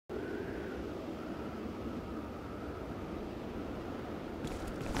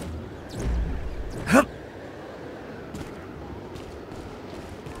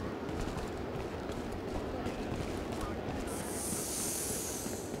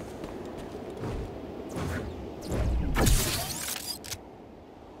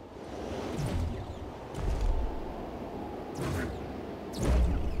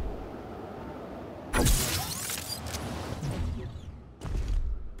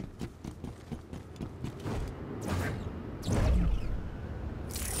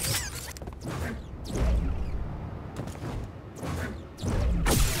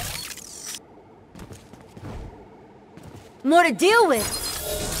more to deal with.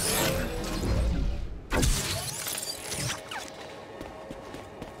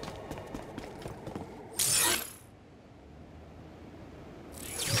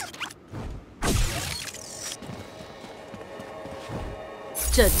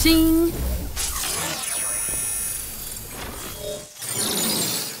 Cha-ching!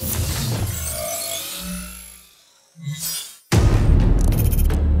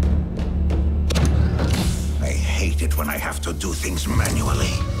 I hate it when I have to do things manually.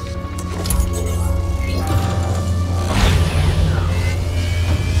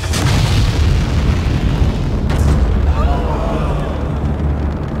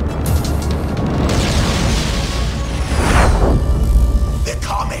 The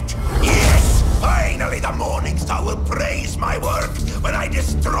comet! Yes! Finally the Morning Star will praise my work when I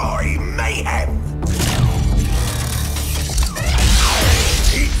destroy Mayhem!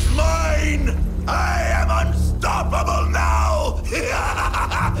 It's mine! I am unstoppable now!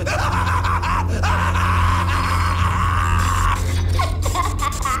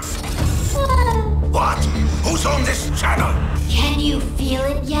 What? Who's on this channel? Can you feel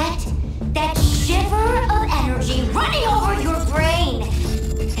it yet? That shiver of energy running over your brain!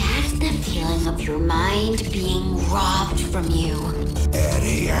 That's the feeling of your mind being robbed from you.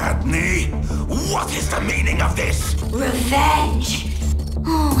 Ariadne, what is the meaning of this? Revenge!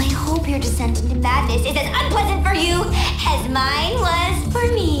 Oh, I hope your descent into madness is as unpleasant for you as mine was for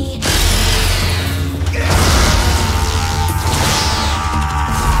me.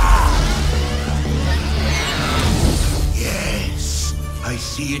 Yes, I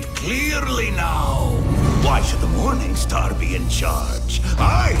see it clearly now. Why should the Morning Star be in charge?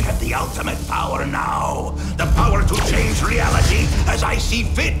 I have the ultimate power now. The power to change reality as I see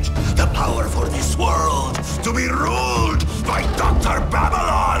fit. The power for this world to be ruled by Dr.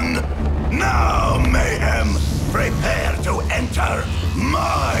 Babylon. Now, Mayhem, prepare to enter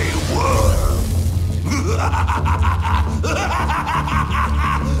my world.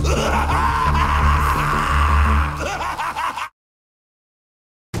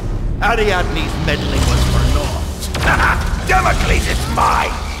 Ariadne's meddling was for naught. Damocles is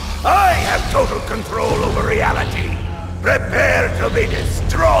mine! I have total control over reality. Prepare to be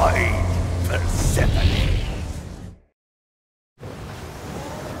destroyed, Persephone.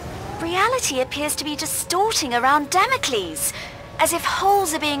 Reality appears to be distorting around Damocles, as if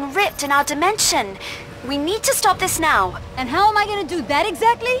holes are being ripped in our dimension. We need to stop this now. And how am I gonna do that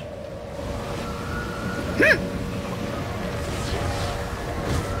exactly?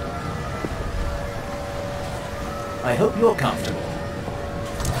 I hope you're comfortable.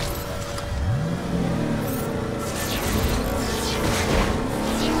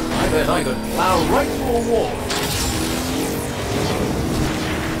 I bet I could plow right through a wall.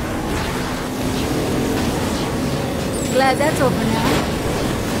 Glad that's over now.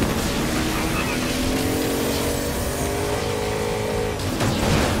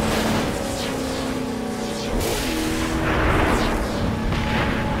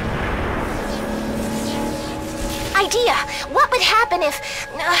 Idea! What would happen if,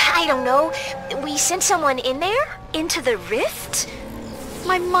 I don't know, we sent someone in there? Into the rift?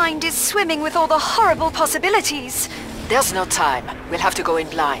 My mind is swimming with all the horrible possibilities. There's no time. We'll have to go in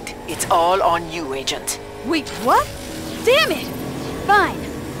blind. It's all on you, Agent. Wait, what? Damn it! Fine.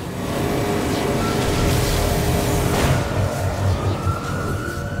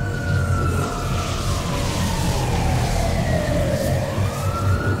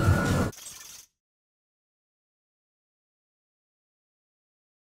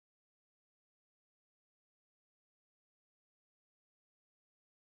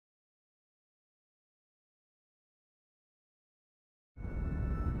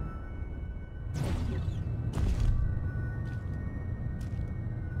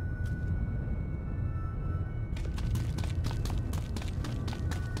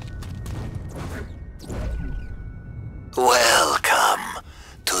 Welcome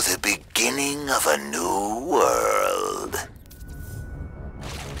to the beginning of a new world.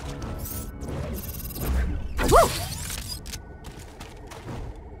 Woo!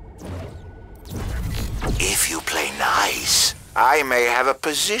 If you play nice, I may have a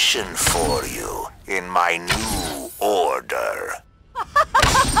position for you in my new order.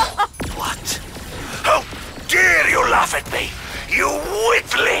 What? How dare you laugh at me, you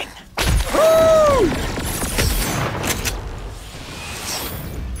witling!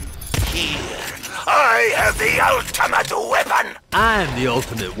 Here, I have the ultimate weapon! I'm the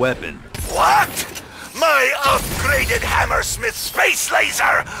ultimate weapon. What? My upgraded Hammersmith space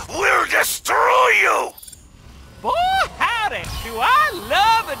laser will destroy you! Boy, howdy, do I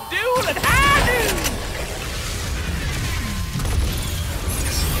love a duel and I do!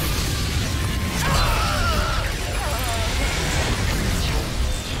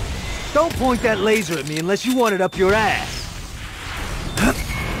 Don't point that laser at me unless you want it up your ass.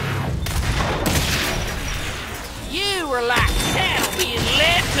 You were like cattle being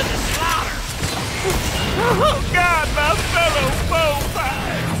led to the slaughter. Oh, God, my fellow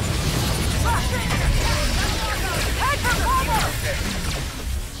bowfights! Head for cover!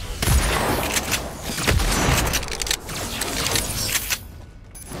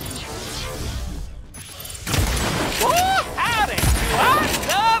 Oh, howdy! Do I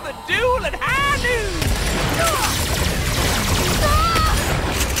love a duel at high noon?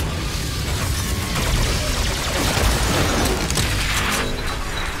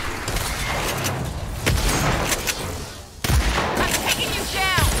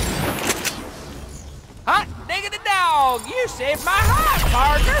 You saved my heart,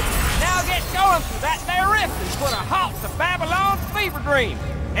 partner! Now get going through that there rift and put a halt to Babylon's fever dream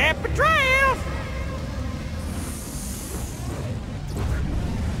and betrayals!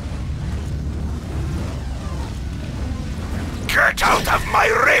 Get out of my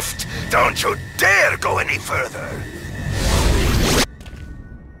rift! Don't you dare go any further!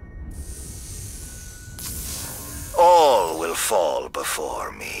 All will fall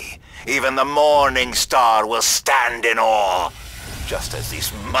before me. Even the morning star will stand in awe, just as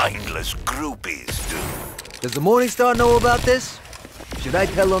these mindless groupies do. Does the Morning Star know about this? Should I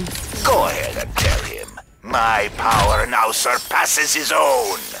tell him? Go ahead and tell him. My power now surpasses his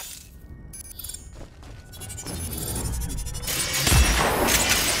own.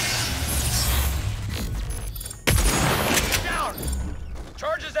 Down!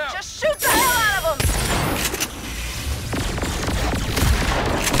 Charges out! Just shoot the hell out of them!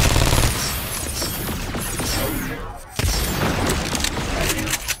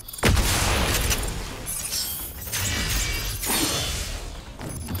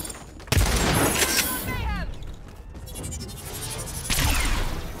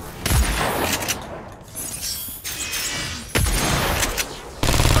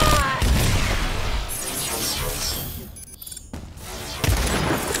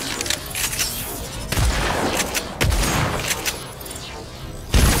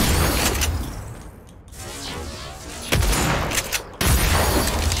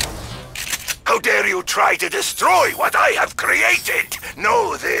 Try to destroy what I have created!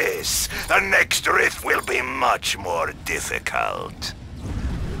 Know this, the next rift will be much more difficult.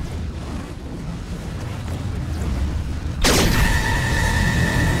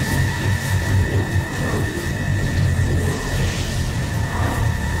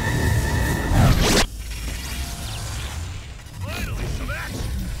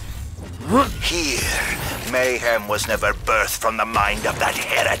 Here, Mayhem was never birthed from the mind of that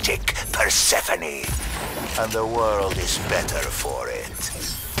heretic, Persephone. And the world is better for it.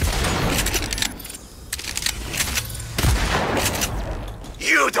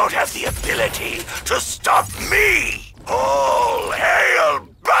 You don't have the ability to stop me! All hail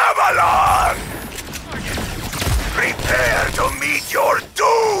Babylon! Prepare to meet your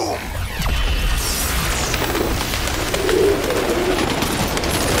doom!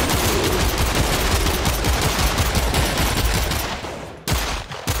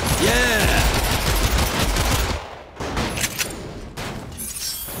 Yeah!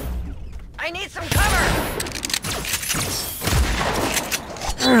 I need some cover!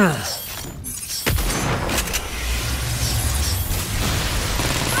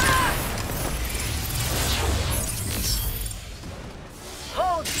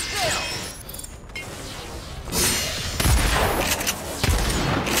 Hold still!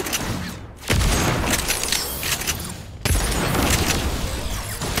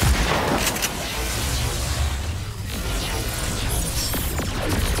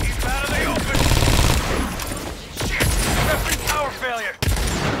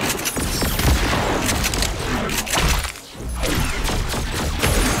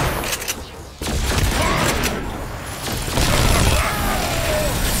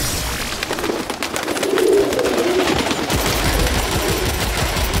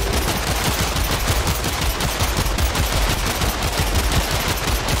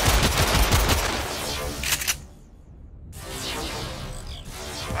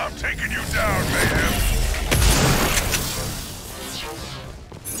 I'm taking you down, Mayhem.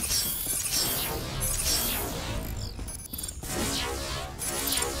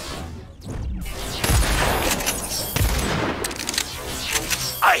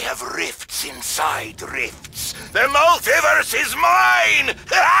 I have rifts inside rifts. The multiverse is mine!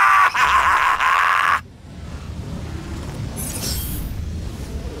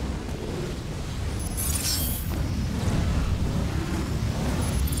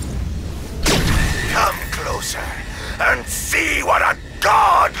 Come closer and see what a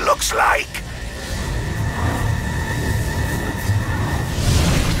God looks like!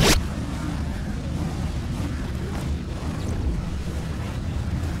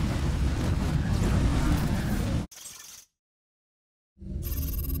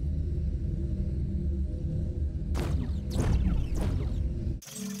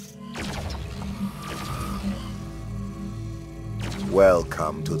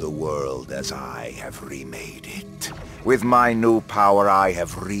 Welcome to the world as I have remade it. With my new power, I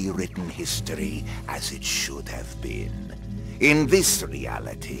have rewritten history as it should have been. In this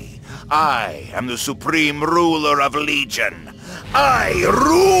reality, I am the supreme ruler of Legion. I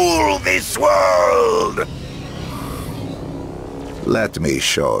rule this world! Let me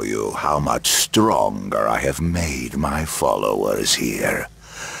show you how much stronger I have made my followers here.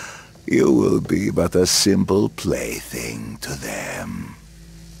 You will be but a simple plaything to them.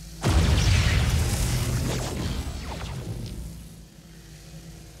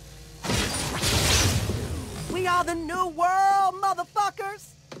 We are the new world,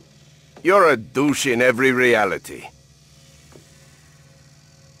 motherfuckers! You're a douche in every reality.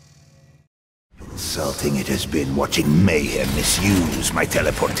 Insulting it has been watching Mayhem misuse my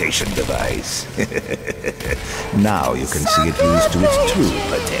teleportation device. Now you can see it used to its true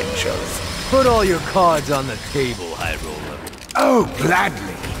potential. Put all your cards on the table, High Roller. Oh,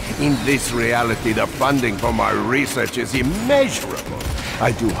 gladly. In this reality, the funding for my research is immeasurable.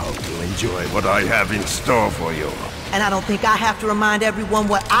 I do hope you'll enjoy what I have in store for you. And I don't think I have to remind everyone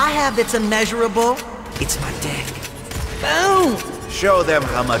what I have that's immeasurable. It's my deck. Boom! Show them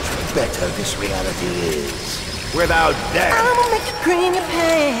how much better this reality is. Without them. I'ma make you cream your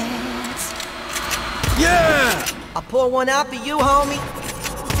pants. Yeah! I'll pour one out for you, homie.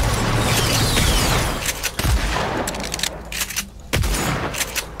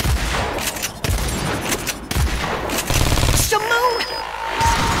 Shimon!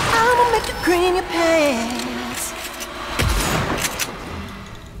 I'ma make you cream your pants.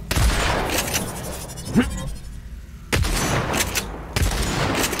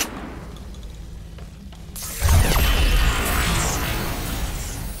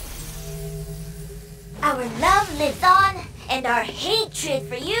 Our love lives on, and our hatred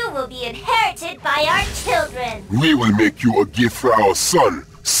for you will be inherited by our children. We will make you a gift for our son,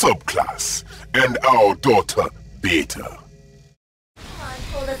 Subclass, and our daughter, Beta. Mom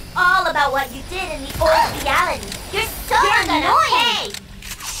told us all about what you did in the old reality. You're so annoying!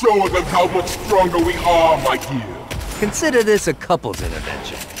 Show them how much stronger we are, my dear. Consider this a couple's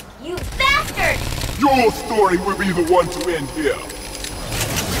intervention. You bastard! Your story will be the one to end here.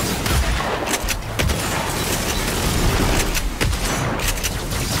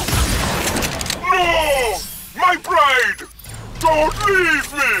 No! My bride! Don't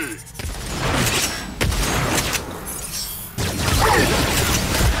leave me!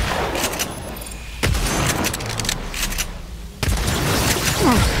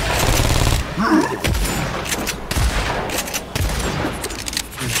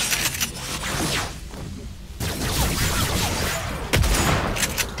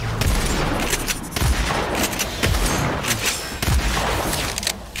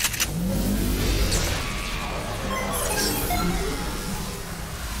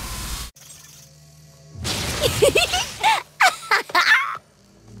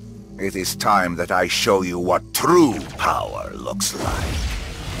 It is time that I show you what true power looks like.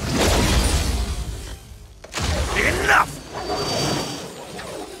 Enough!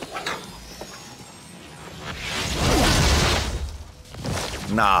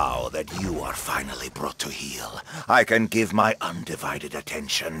 Now that you are finally brought to heel, I can give my undivided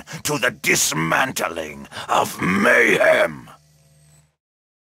attention to the dismantling of Mayhem.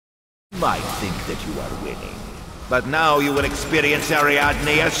 You might think that you are winning, but now you will experience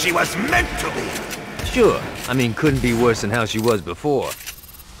Ariadne as she was meant to be. Sure. I mean, couldn't be worse than how she was before.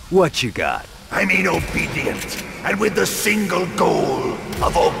 What you got? I mean obedient, and with the single goal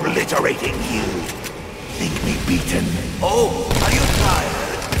of obliterating you. Think me beaten? Oh, are you tired?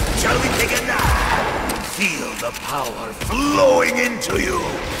 Shall we take a nap? Feel the power flowing into you.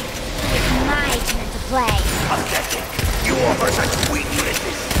 It's my turn to play. Pathetic. You offer such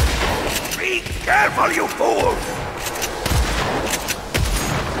weaknesses. Be careful, you fool!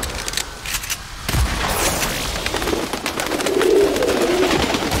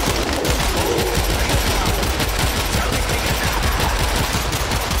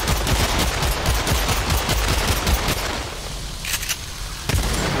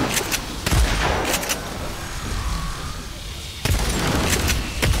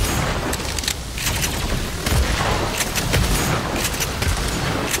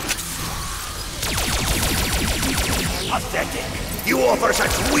 Pathetic! You offer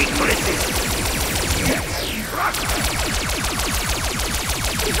such weak resistance! Yes, trust me!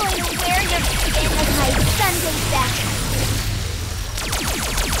 I'm going to wear your skin as my Sunday best.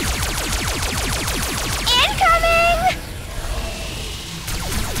 Incoming!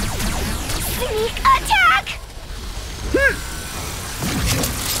 Sneak attack!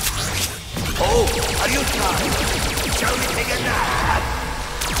 Oh, are you tired? Shall we take a nap?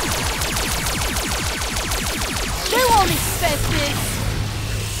 They won't expect this.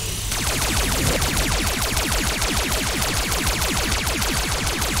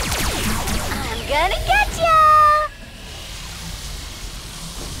 I'm gonna get ya!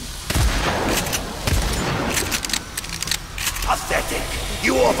 Pathetic!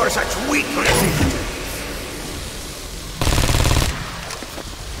 You offer such weak resistance!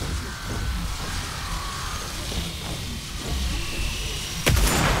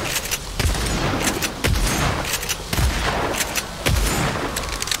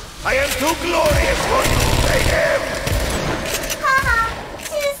 I am too glorious for you, Mayhem! Haha,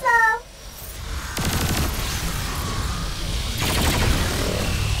 too slow.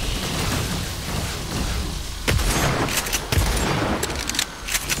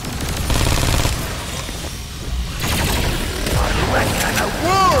 What kind of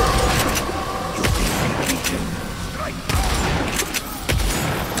world? You think we can strike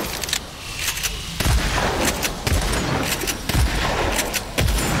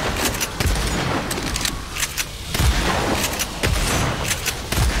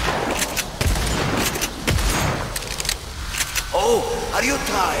Oh, are you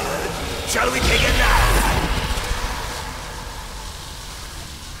tired? Shall we take a nap?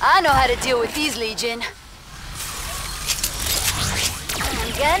 I know how to deal with these, Legion.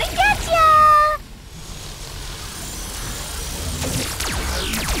 I'm gonna get ya!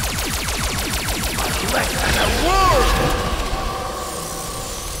 What kind of world?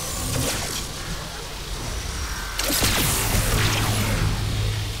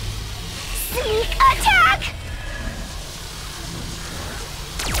 Sneak attack!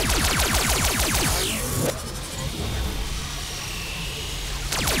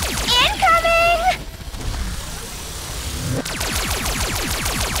 Incoming!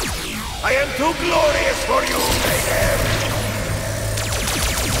 I am too glorious for you, Mayhem!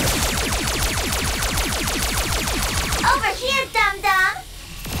 Over here, dum-dum!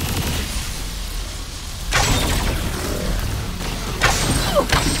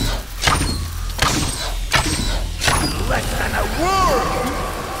 What kind of world?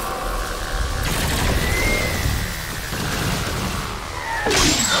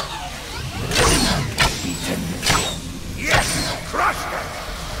 Beaten. Yes, crush them!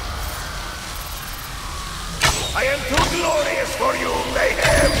 I am too glorious for you,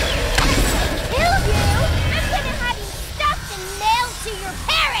 Mayhem! Kill you? I'm gonna have you stuffed and nailed to your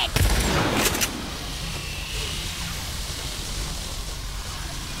parrot!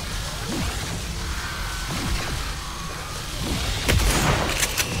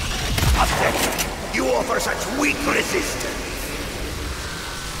 Pathetic! You offer such weak resistance!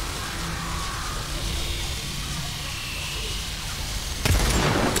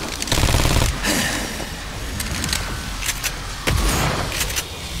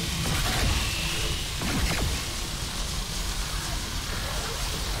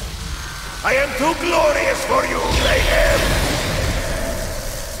 I am too glorious for you, Mayhem!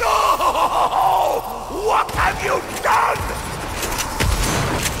 No! What have you done?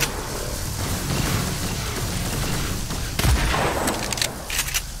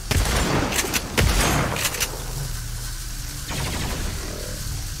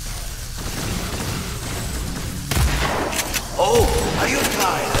 Oh, are you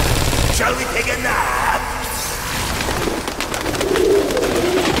tired? Shall we take a nap?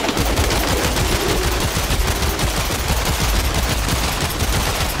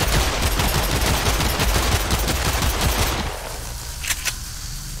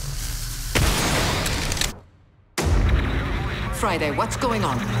 Friday, what's going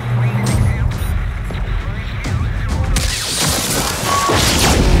on?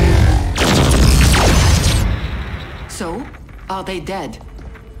 So, are they dead?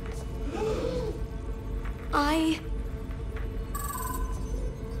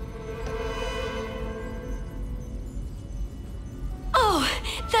 Oh,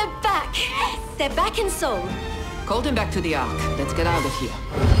 they're back. They're back in Seoul. Call them back to the Ark. Let's get out of here.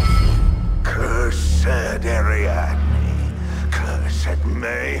 Cursed Ariadne. Cursed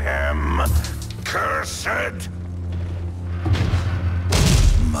Mayhem. Cursed...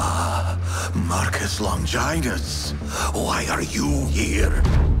 Marcus Longinus. Why are you here?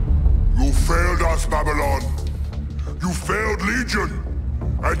 You failed us, Babylon. You failed Legion. Legion,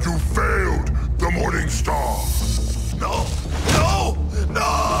 and you failed the Morning Star. No,